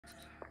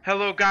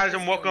Hello guys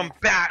and welcome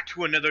back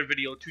to another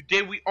video.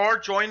 Today we are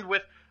joined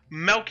with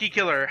Melky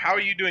Killer. How are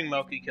you doing,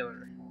 Melky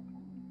Killer?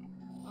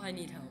 I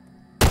need help.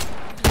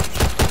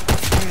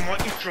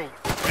 What intro,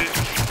 bitch?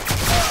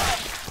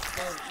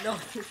 No.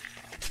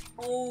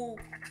 Oh.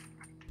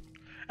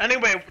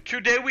 Anyway,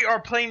 today we are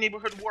playing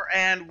Neighborhood War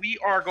and we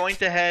are going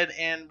to head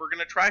and we're going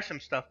to try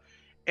some stuff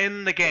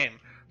in the game.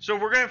 So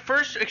we're going to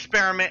first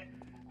experiment.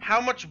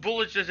 How much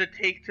bullets does it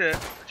take to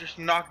just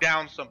knock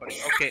down somebody?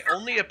 Okay,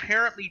 only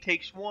apparently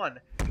takes one.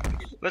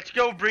 Let's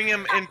go bring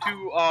him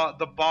into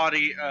the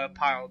body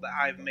pile that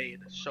I've made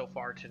so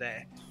far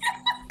today.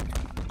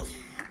 What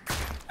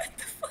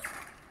the fuck?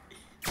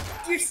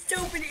 You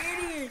stupid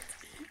idiot!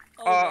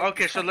 Oh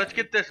Okay, so let's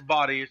get this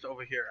bodies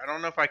over here. I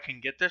don't know if I can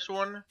get this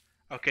one.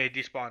 Okay,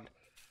 despawned.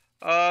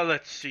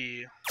 Let's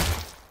see.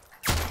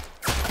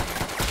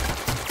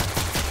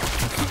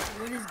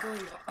 What is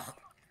going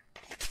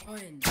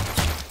on?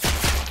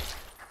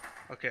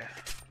 Okay.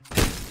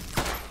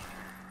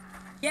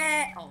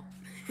 Yeah! Oh.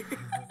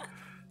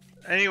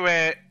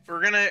 Anyway, we're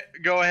gonna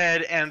go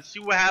ahead and see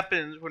what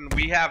happens when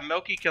we have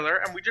Melky Killer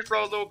and we just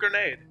throw a little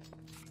grenade.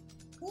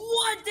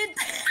 What did...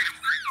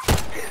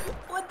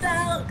 What the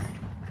hell?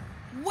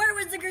 Where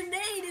was the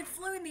grenade? It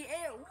flew in the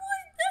air. What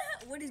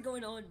the hell? What is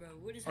going on, bro?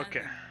 What is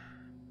happening? Okay.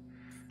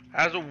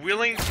 As a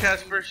willing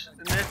test person,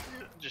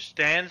 just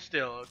stand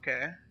still,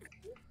 okay?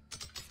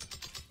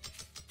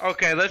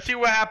 Okay, let's see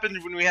what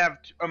happens when we have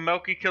a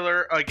Melky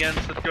Killer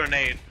against a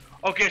grenade.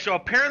 Okay, so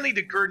apparently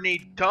the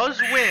grenade does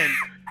win,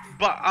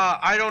 but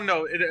I don't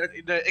know.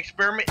 The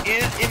experiment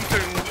is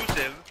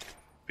inconclusive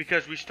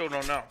because we still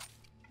don't know.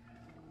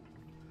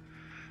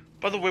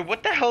 By the way,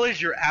 what the hell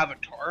is your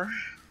avatar?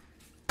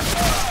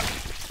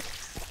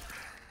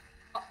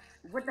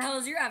 What the hell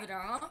is your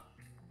avatar,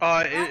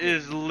 huh? It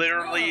is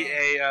literally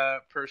a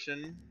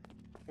person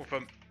with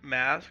a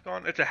mask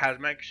on. It's a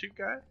hazmat suit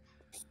guy.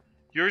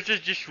 Yours is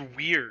just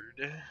weird.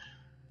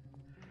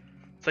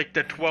 It's like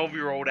the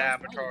 12-year-old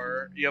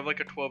avatar. You have like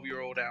a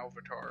 12-year-old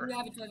avatar.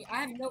 I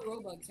have no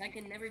Robux. I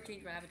can never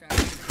change my avatar.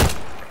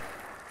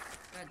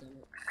 God damn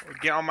it. Well,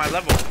 get on my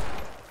level.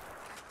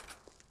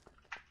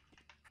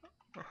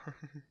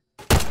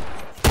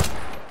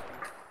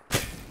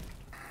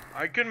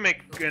 I could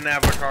make an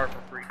avatar for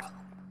free.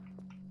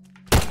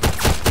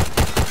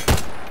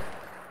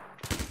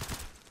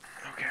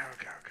 Okay.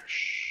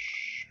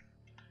 Shh.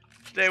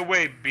 Stay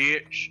away,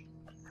 bitch.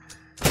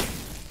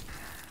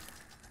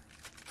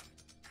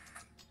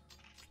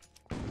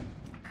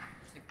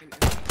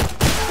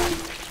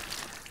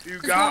 You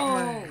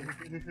got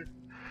me.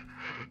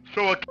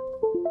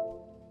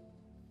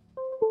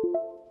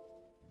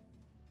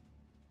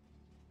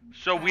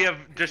 So we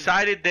have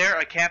decided there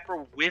a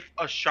camper with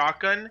a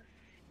shotgun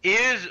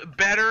is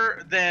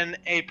better than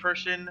a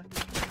person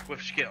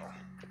with skill.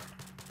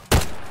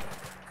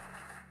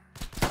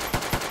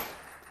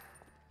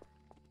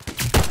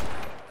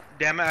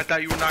 Damn it, I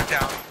thought you were knocked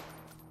down.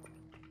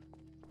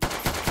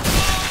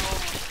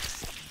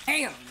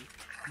 Damn!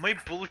 How many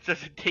bullets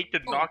does it take to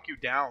knock you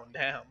down?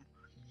 Damn.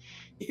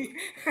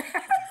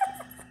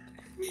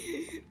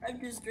 I'm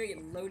just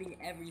straight loading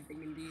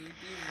everything in these.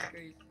 Jesus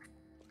Christ.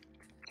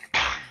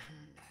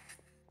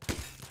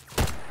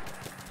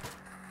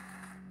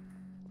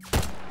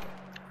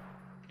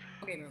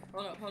 Okay,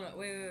 bro. Hold up.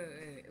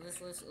 Wait.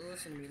 Listen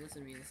to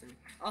me.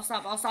 I'll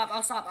stop.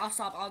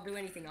 I'll do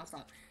anything. I'll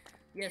stop.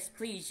 Yes,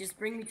 please, just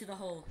bring me to the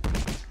hole.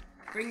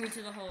 Bring me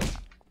to the hole.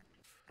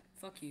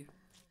 Fuck you.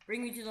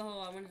 Bring me to the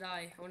hole. I wanna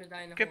die. I wanna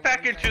die in the hole. Get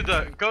back into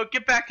the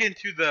get back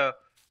into the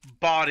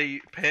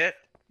body pit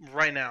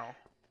right now.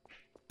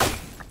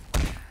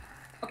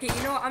 Okay,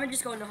 you know what? I'm gonna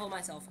just go in the hole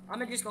myself.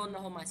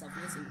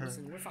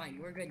 Listen, we're fine.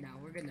 We're good now.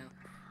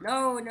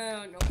 No,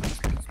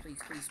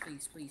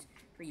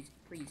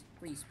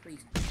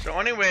 please. So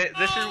anyway,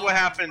 this is what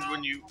happens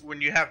when you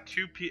have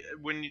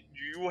when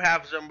you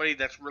have somebody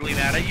that's really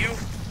mad at you.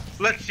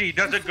 Let's see,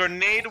 does a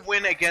grenade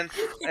win against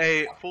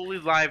a fully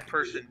live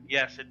person?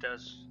 Yes, it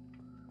does.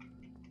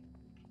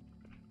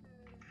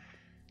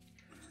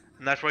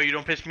 And that's why you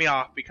don't piss me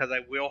off, because I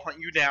will hunt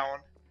you down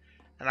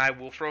and I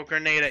will throw a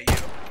grenade at you.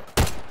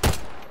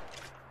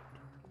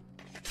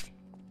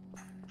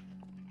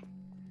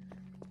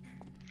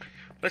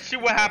 Let's see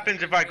what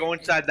happens if I go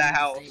inside that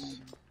house.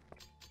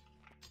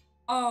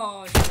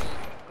 Oh shit.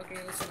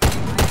 Okay, listen. I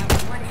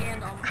have one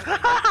hand on my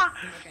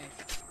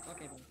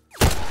Okay, bro.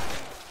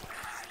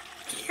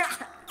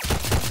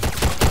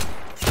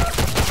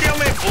 See how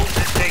many bullets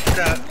it takes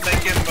to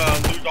make him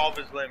lose all of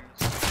his limbs.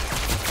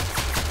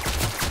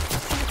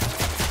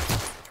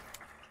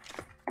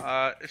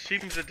 It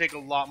seems to take a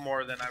lot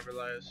more than I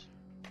realize.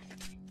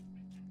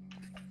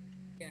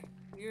 Yeah,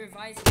 you're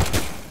advising.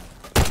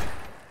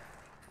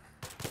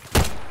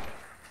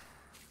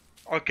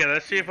 Okay,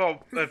 let's see if a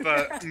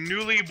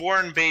newly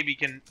born baby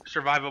can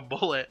survive a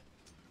bullet.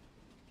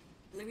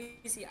 Let me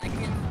see. I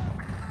can.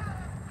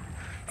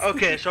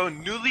 Okay, so a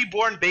newly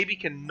born baby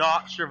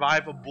cannot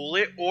survive a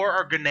bullet or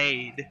a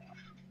grenade.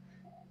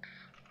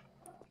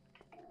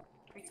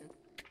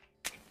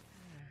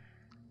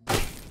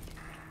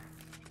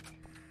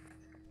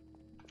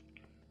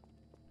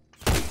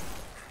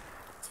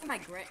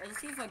 Let's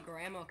see if my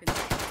grandma can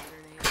throw a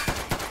grenade.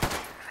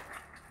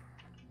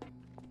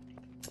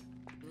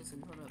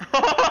 Listen, hold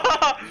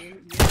up.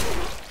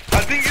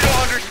 I think you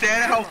don't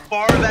understand how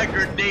far that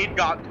grenade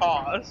got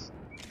tossed.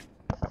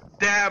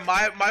 Damn,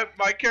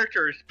 my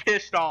character is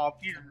pissed off.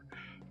 He's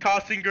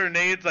tossing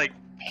grenades like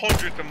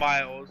hundreds of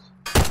miles.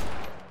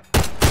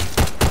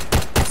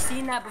 I've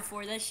seen that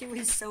before. That shit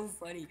was so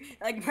funny.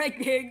 Like, my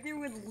character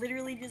would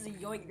literally just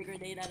yoink the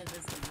grenade out of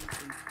this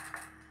thing.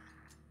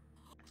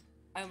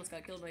 I almost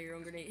got killed by your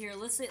own grenade. Here,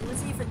 let's see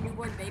if a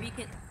newborn baby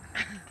can...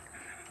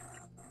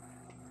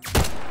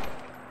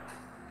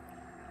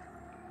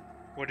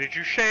 What did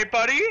you say,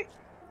 buddy?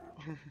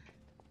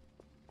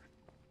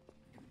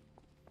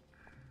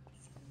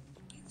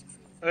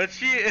 Let's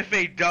see if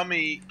a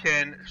dummy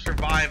can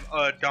survive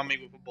a dummy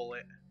with a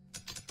bullet.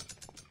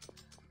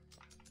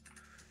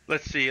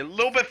 Let's see, a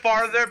little bit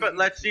farther, but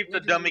let's see if the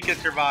dummy can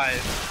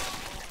survive.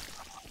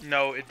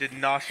 No, it did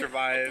not I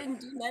survive. didn't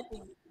do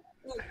nothing.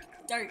 Look,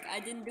 Dark, I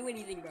didn't do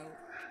anything, bro.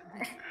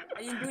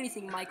 I didn't do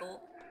anything,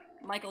 Michael.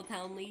 Michael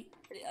Townley.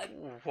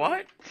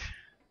 What?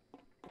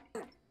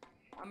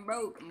 I'm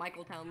broke,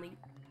 Michael Townley.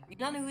 You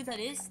not know who that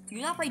is? Do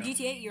you not play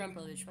GTA? You're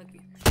unprivileged. Fuck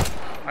you.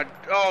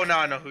 Oh, now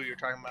I know who you're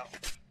talking about.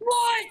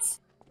 What?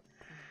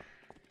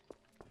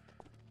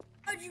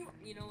 How'd you?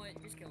 You know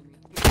what? Just kill me.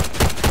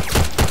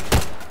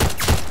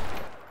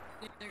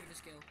 There's the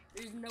skill.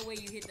 There's no way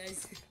you hit that.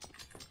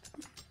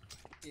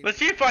 Let's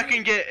see if I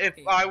can get, if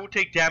I will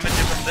take damage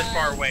from this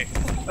far away.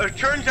 It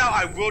turns out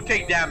I will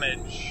take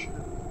damage.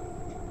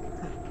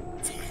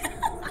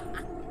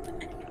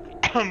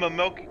 I'm a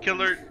milk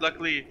killer,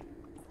 luckily.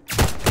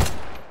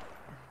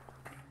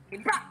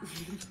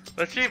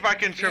 Let's see if I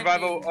can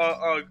survive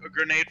a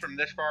grenade from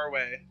this far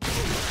away.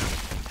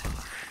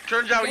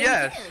 Turns out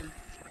yes.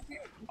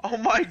 Oh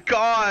my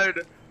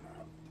god.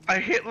 I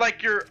hit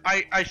like your,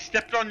 I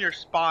stepped on your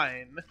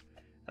spine.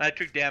 And I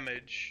took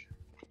damage.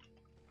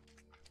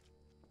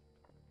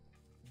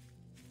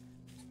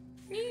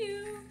 See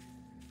you.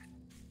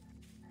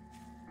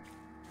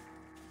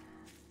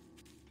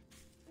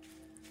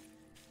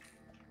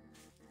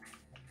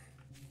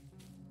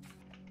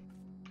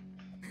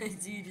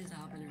 Dude just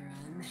hopping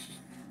around.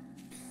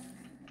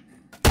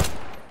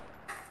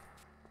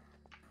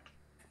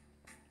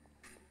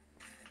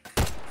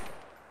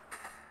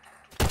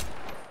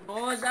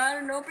 Boys, I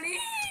don't know,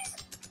 please.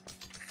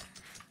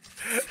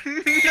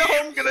 No,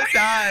 I'm gonna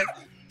die.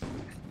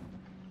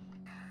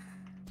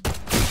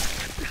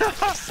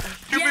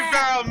 To be fair,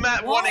 I'm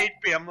at 1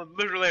 HP. I'm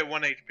literally at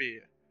 1 HP.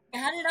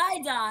 How did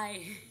I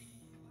die?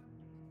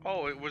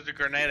 Oh, it was the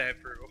grenade I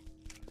threw.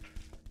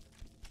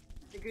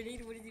 The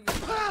grenade wouldn't even.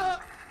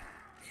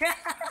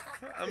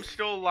 I'm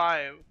still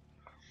alive.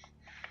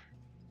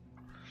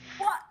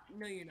 What?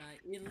 No, you're not.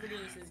 It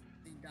literally says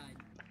you died.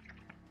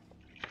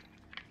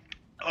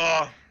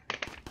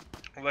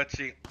 Let's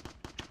see.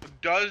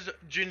 Does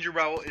ginger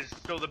ale is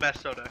still the best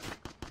soda?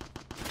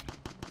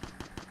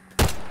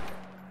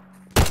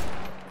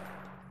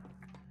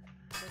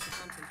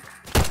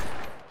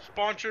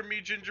 Sponsor me,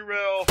 ginger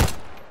ale.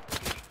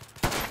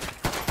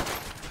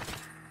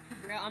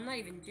 Bro, I'm not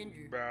even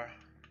ginger. Bruh.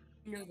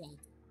 You know that.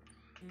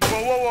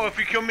 Whoa, whoa, whoa! If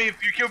you kill me,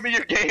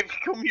 you're gay. If you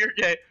kill me, you're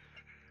gay.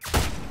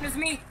 It's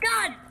me,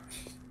 God.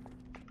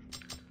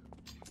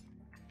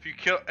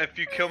 If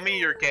you kill me,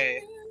 you're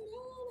gay.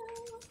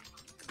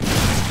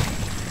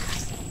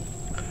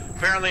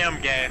 Apparently, I'm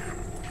gay.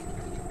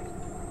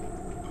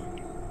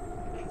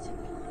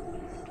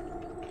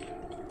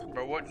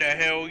 But what the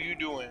hell are you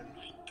doing?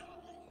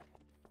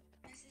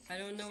 I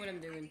don't know what I'm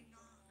doing.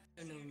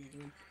 I don't know what I'm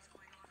doing.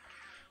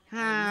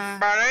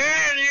 Buddy,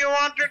 do you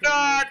want to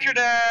die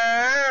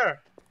today?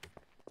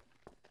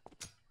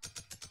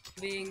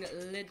 Being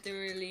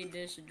literally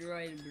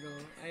destroyed, bro.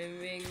 I'm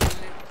being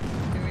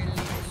literally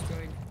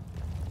destroyed.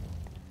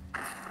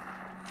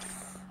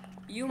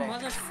 You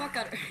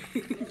motherfucker.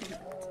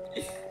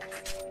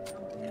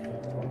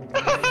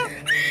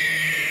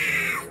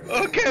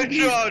 Okay,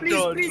 John.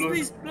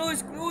 Please,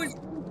 close.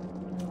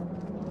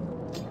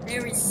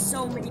 There is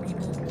so many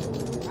people.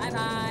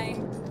 Bye.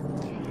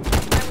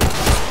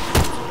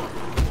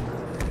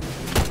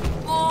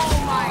 Oh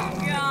my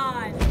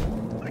god.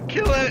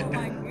 Kill it. Oh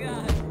my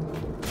god.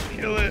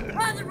 Kill it.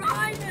 Brother,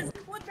 behind us!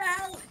 What the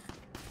hell?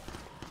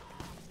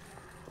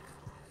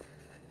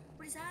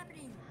 What is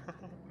happening?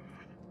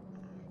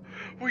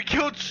 We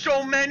killed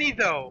so many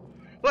though.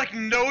 Like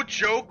no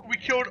joke, we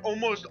killed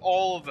almost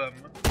all of them.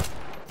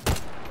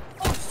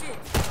 Oh shit!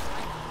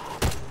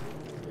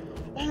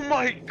 Oh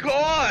my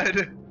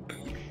god!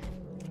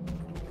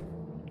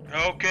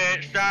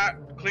 Okay,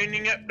 start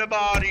cleaning up the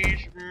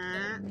bodies.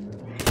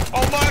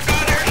 Oh my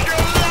god, they're still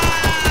alive!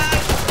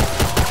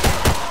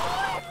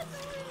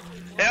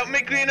 Help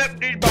me clean up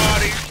these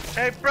bodies.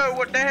 Hey bro,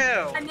 what the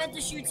hell? I meant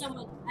to shoot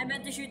someone. I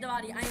meant to shoot the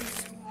body.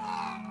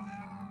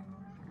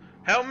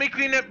 Help me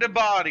clean up the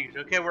bodies.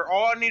 Okay, we're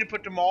all need to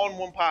put them all in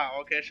one pile.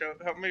 Okay, so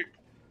help me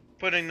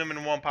putting them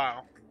in one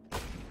pile.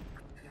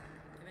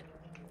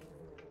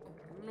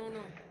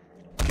 No.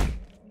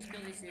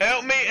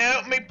 Help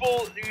me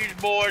pull these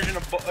boys in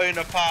a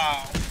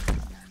pile.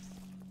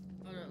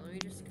 Hold on, let me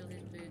just kill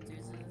these dudes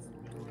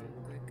real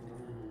quick.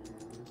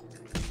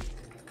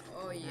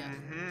 Oh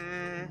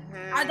yeah.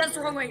 Ah, that's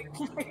the wrong way.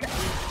 Oh my god. I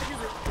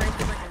just ran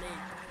through my grenade.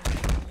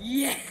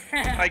 Yeah.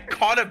 I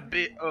caught a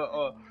bit.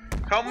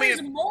 Help me.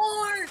 There's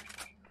more.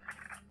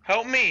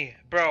 Help me,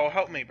 bro.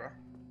 Help me, bro.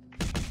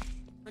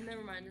 Oh,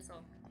 never mind. It's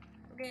all.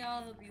 Okay,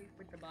 I'll help you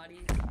with the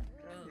bodies.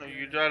 No,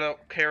 you gotta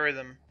carry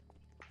them.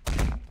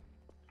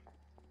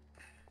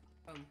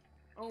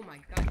 Oh my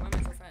god, why am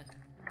I so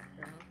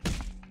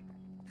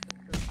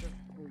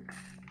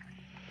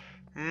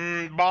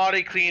fast?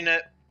 Body clean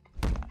it.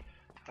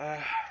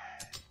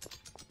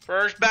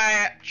 First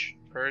batch.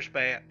 First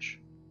batch.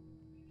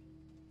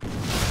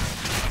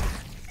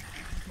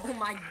 Oh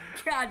my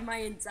god, my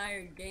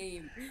entire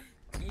game.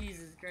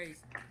 Jesus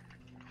Christ.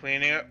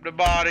 Cleaning up the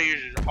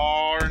bodies is a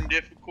hard and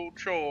difficult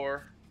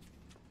chore.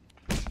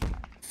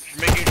 Just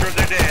making sure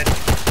they're dead.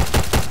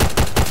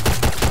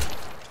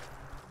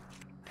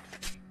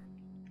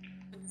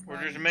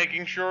 We're just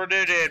making sure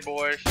they're dead,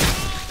 boys.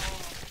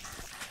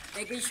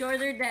 Making sure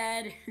they're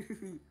dead.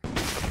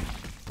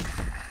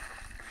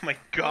 Oh my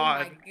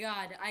god. Oh my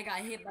god, I got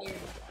hit by your...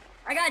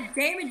 I got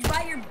damaged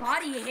by your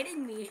body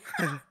hitting me.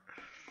 Oh,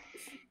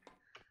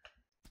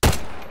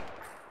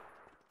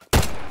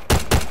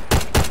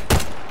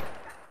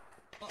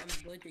 I'm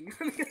glitching.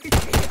 I'm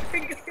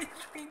glitching.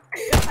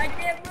 I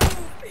can't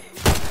move.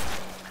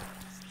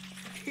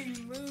 I can't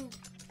move.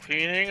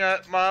 Cleaning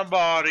up my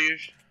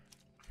bodies.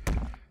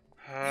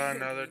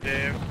 Another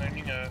day of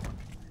cleaning up.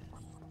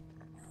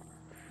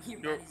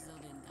 Your body still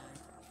didn't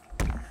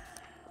die.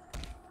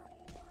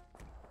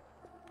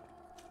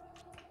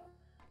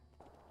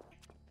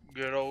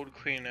 Good old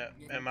cleanup,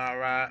 am I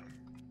right?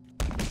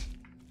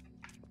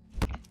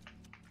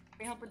 Let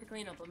me help with the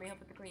cleanup. Let me help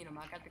with the cleanup.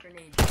 I got the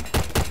grenade.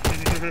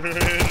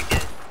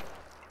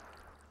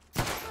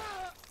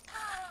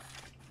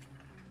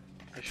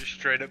 I just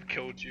straight up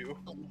killed you.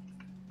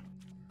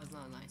 That's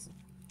not nice.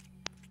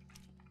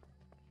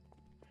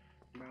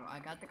 Bro, I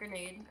got the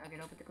grenade. I can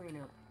help with the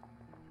cleanup.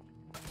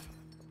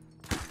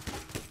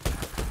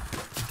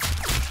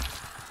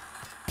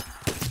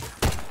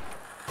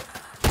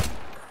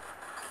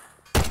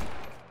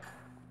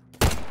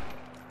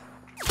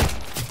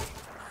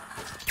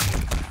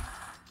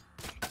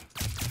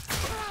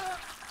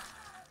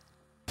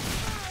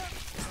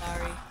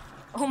 Sorry.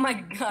 Oh my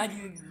god,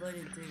 you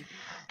exploded too.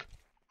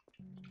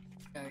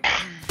 Sorry.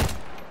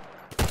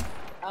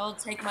 I will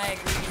take my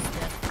egregious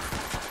death.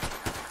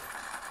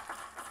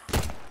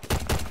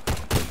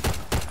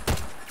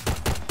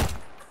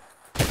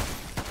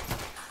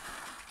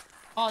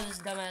 Oh, this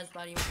dumbass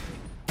body.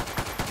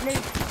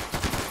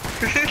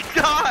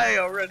 Die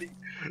already!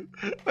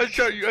 I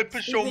shot you. I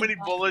put so many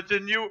bullets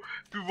in you.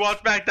 If you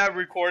watch back that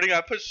recording, I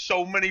put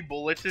so many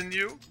bullets in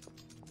you.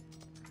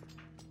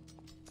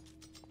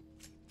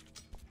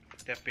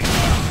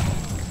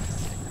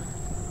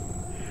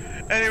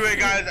 Anyway,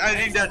 guys, I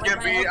think that's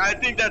gonna be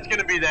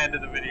the end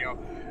of the video.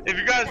 If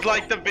you guys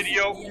like the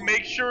video,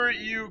 make sure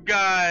you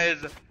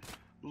guys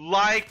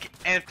like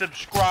and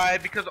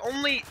subscribe, because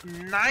only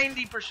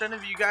 90%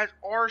 of you guys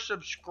are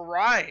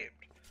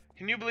subscribed.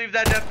 Can you believe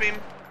that, Deathbeam?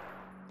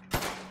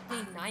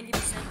 Only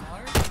 90%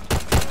 are?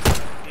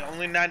 Yeah,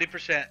 only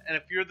 90%. And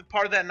if you're the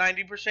part of that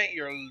 90%,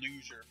 you're a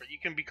loser. But you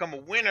can become a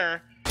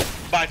winner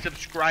by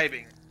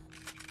subscribing.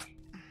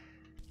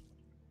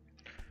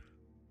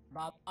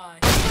 Bye-bye.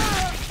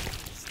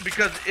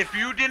 Because if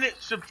you didn't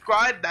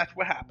subscribe, that's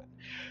what happened.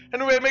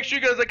 Anyway, make sure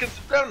you guys like and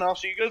subscribe, and I'll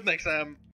see you guys next time.